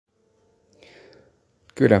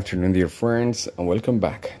Good afternoon, dear friends, and welcome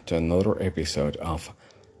back to another episode of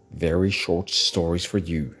Very Short Stories for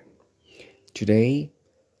You. Today,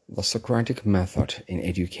 the Socratic method in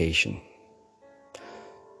education.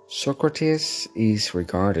 Socrates is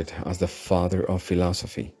regarded as the father of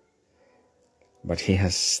philosophy, but he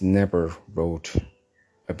has never wrote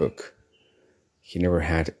a book. He never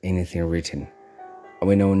had anything written, and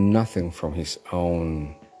we know nothing from his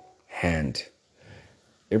own hand.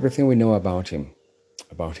 Everything we know about him,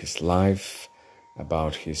 about his life,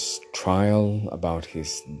 about his trial, about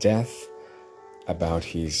his death, about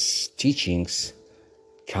his teachings,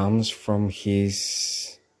 comes from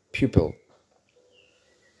his pupil,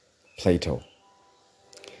 Plato.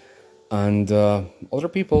 And other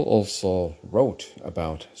people also wrote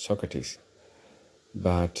about Socrates,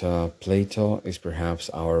 but Plato is perhaps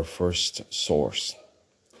our first source.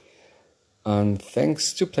 And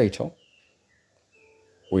thanks to Plato,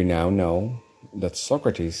 we now know that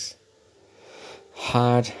Socrates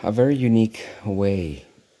had a very unique way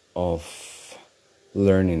of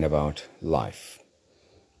learning about life.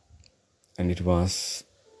 And it was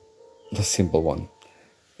the simple one.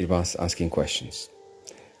 It was asking questions.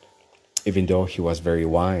 Even though he was very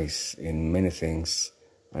wise in many things,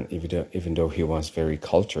 and even though he was very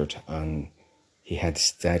cultured and he had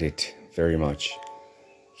studied very much,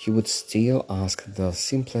 he would still ask the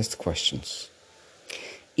simplest questions.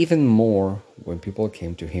 Even more when people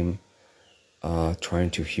came to him trying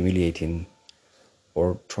to humiliate him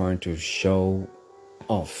or trying to show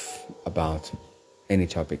off about any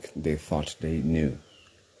topic they thought they knew.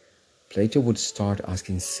 Plato would start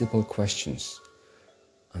asking simple questions,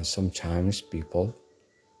 and sometimes people,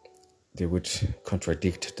 they would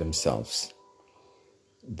contradict themselves,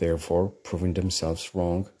 therefore proving themselves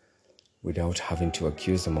wrong without having to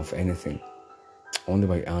accuse them of anything, only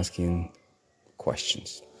by asking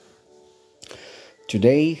questions.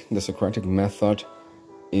 Today, the Socratic method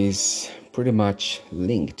is pretty much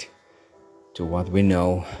linked to what we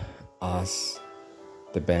know as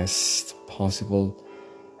the best possible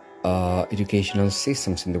educational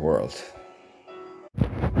systems in the world,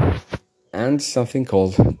 and something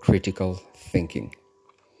called critical thinking.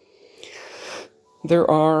 There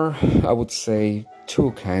are, I would say,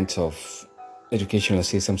 two kinds of educational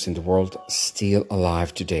systems in the world still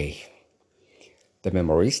alive today: the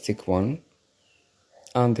memoristic one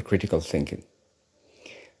and the critical thinking.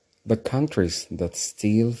 The countries that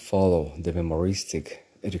still follow the memoristic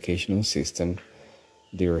educational system,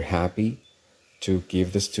 they're happy to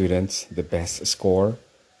give the students the best score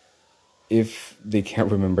if they can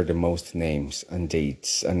remember the most names and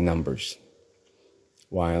dates and numbers,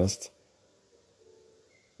 whilst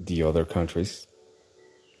the other countries,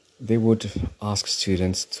 they would ask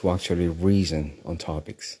students to actually reason on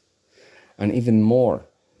topics, and even more,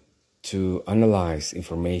 to analyze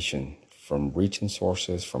information from written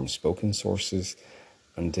sources, from spoken sources,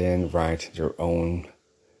 and then write their own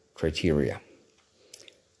criteria.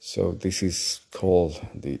 So this is called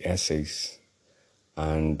the essays,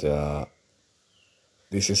 and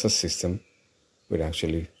this is a system which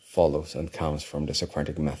actually follows and comes from the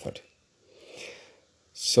Socratic method.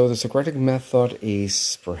 So the Socratic method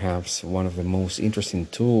is perhaps one of the most interesting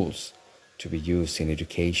tools to be used in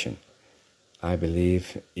education. I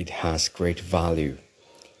believe it has great value,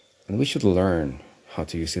 and we should learn how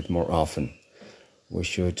to use it more often. We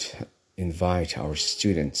should invite our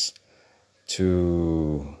students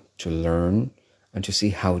to learn and to see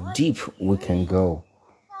how deep we can go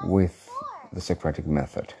with the Socratic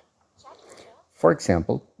method. For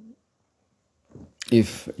example,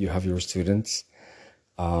 if you have your students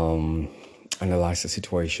analyze a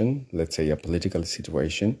situation, let's say a political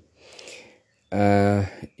situation,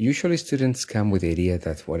 usually students come with the idea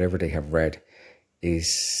that whatever they have read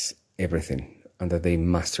is everything and that they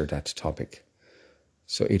master that topic.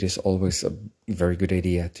 So it is always a very good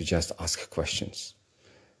idea to just ask questions.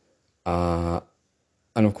 And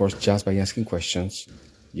of course, just by asking questions,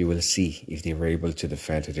 you will see if they were able to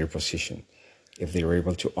defend their position, if they were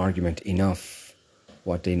able to argument enough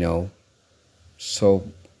what they know, so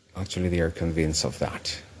actually they are convinced of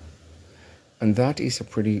that. And that is a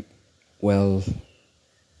pretty a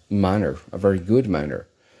very good manner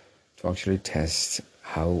to actually test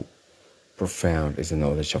how profound is the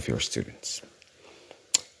knowledge of your students.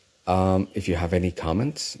 If you have any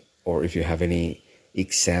comments, or if you have any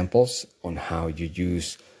examples on how you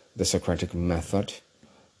use the Socratic method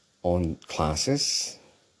on classes,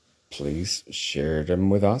 please share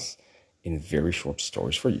them with us in very short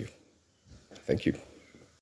stories for you. Thank you.